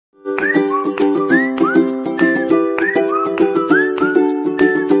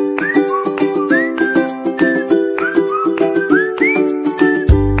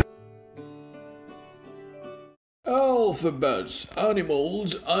Alphabets,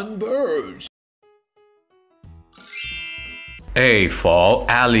 animals and birds. A for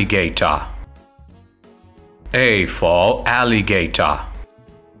alligator. A for alligator.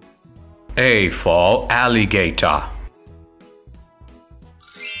 A for alligator.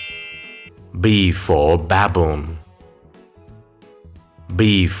 B for baboon.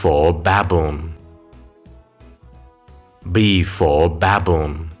 B for baboon. B for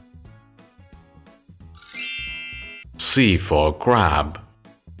baboon. C for crab.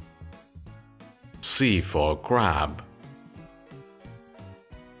 C for crab.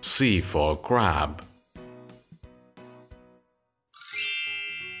 C for crab.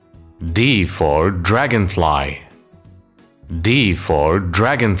 D for dragonfly. D for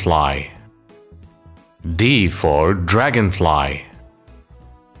dragonfly. D for dragonfly.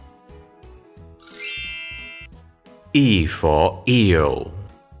 E for eel.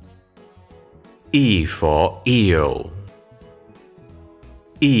 E for eel.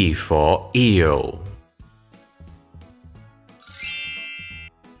 E for eel.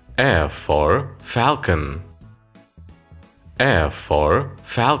 F for falcon. F for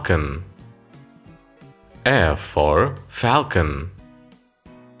falcon. F for falcon.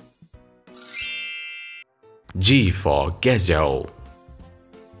 G for gazelle.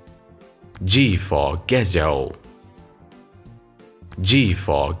 G for gazelle. G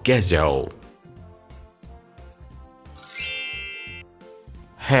for gazelle.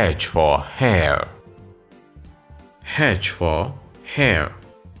 H for hare. H for hare.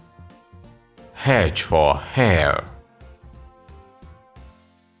 H for hare.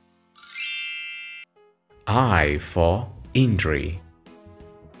 I for injury.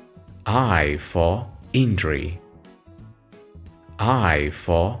 I for injury. I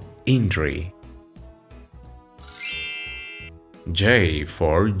for injury. J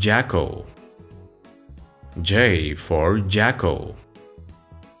for jackal. J for jackal.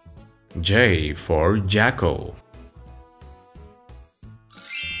 J for jackal.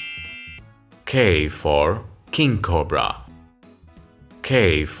 K for king cobra.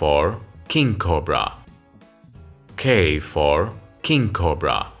 K for king cobra. K for king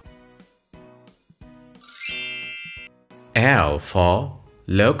cobra. L for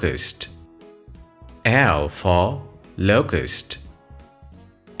locust. L for locust.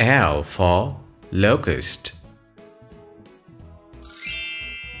 L for locust.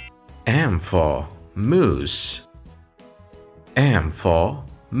 M for moose. M for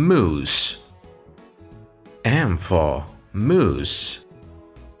moose. M for moose.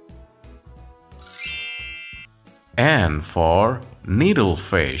 N for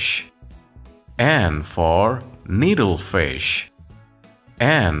needlefish. N for needlefish.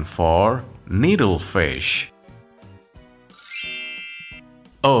 N for needlefish.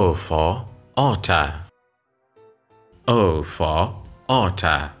 O for otter. O for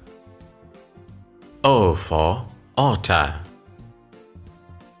otter. O for otter.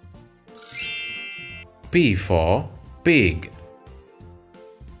 P for pig.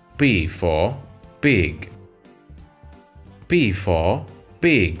 P for pig. P for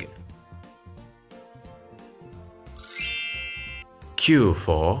pig. Q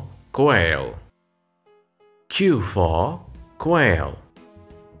for quail. Q for quail.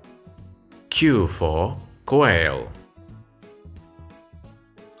 Q for quail.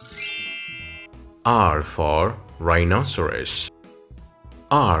 R for rhinoceros.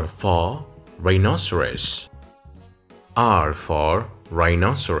 R for rhinoceros. R for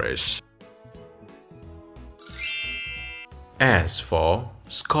rhinoceros. S for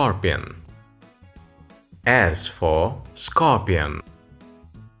scorpion. S for scorpion.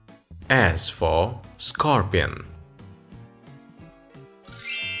 S for scorpion.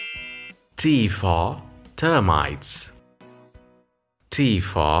 T for termites. T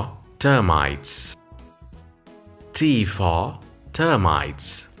for termites. T for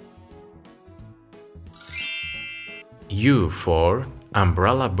termites. U for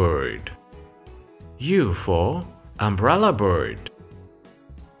umbrella bird. U for umbrella bird.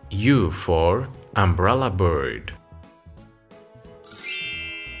 U for umbrella bird.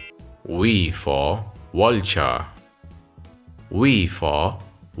 V for vulture. V for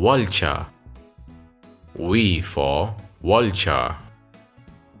vulture. V for vulture.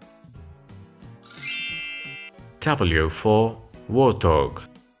 W for warthog.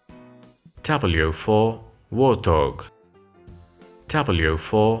 W for warthog. W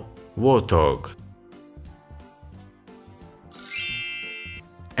for warthog.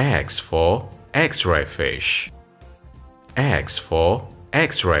 X for X-ray fish. X for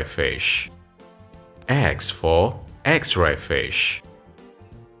X-ray fish. X for X-ray fish.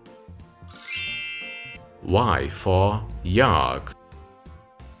 Y for yak.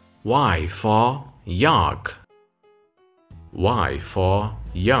 Y for yak. Y for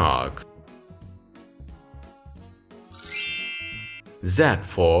yak. Z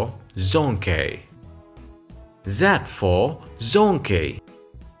for zonkey. Z for zonkey.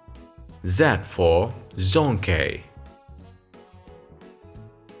 Z for zonkey.